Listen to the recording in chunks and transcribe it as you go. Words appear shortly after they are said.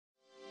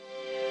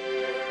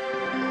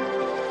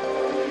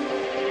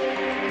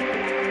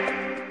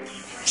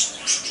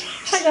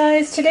Hi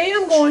guys, today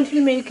I'm going to be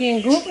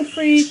making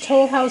gluten-free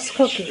Toll House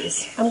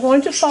cookies. I'm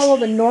going to follow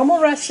the normal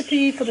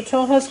recipe for the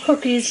Toll House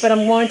cookies, but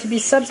I'm going to be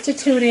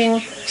substituting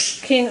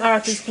King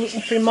Arthur's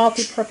gluten-free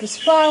multi-purpose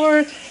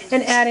flour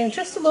and adding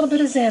just a little bit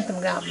of Xanthan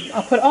Gum.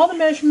 I'll put all the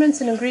measurements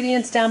and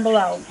ingredients down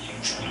below.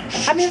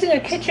 I'm using a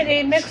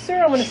Kitchenaid Mixer.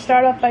 I'm going to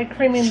start off by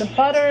creaming the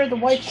butter, the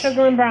white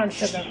sugar, and brown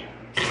sugar.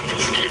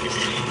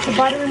 The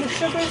butter and the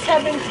sugars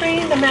have been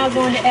creamed. I'm now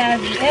going to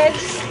add the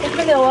eggs and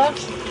vanilla.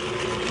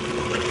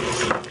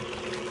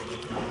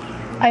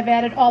 I've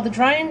added all the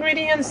dry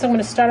ingredients, so I'm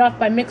going to start off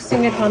by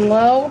mixing it on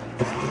low,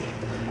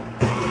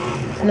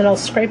 and then I'll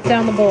scrape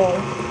down the bowl.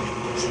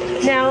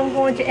 Now I'm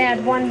going to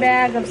add 1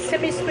 bag of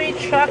Semisweet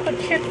Chocolate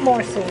Chip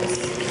morsels.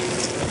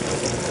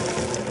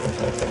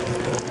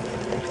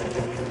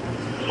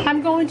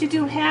 I'm going to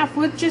do half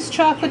with just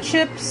chocolate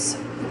chips,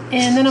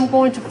 and then I'm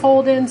going to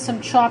fold in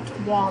some chopped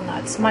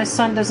walnuts. My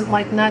son doesn't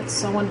like nuts,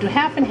 so I want to do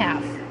half and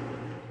half.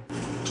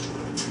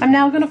 I'm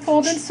now going to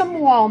fold in some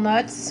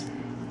walnuts.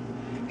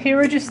 Here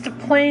are just the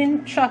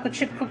plain chocolate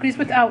chip cookies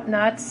without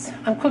nuts.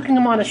 I'm cooking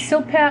them on a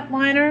Silpat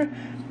liner.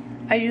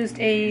 I used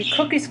a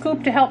cookie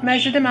scoop to help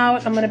measure them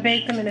out. I'm going to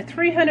bake them in a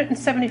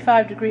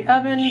 375-degree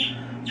oven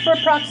for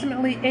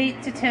approximately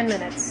 8 to 10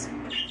 minutes.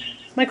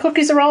 My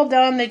cookies are all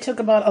done. They took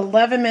about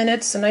 11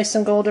 minutes. They're nice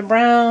and golden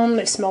brown.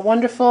 They smell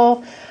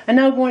wonderful. I'm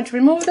now going to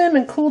remove them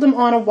and cool them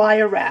on a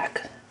wire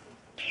rack.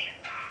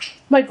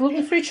 My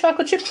gluten-free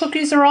chocolate chip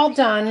cookies are all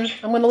done.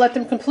 I'm going to let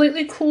them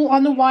completely cool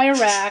on the wire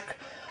rack.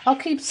 I'll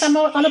keep some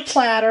out on a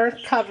platter,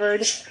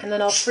 covered, and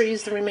then I'll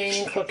freeze the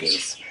remaining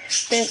cookies.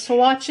 Thanks for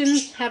watching.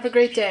 Have a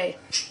great day.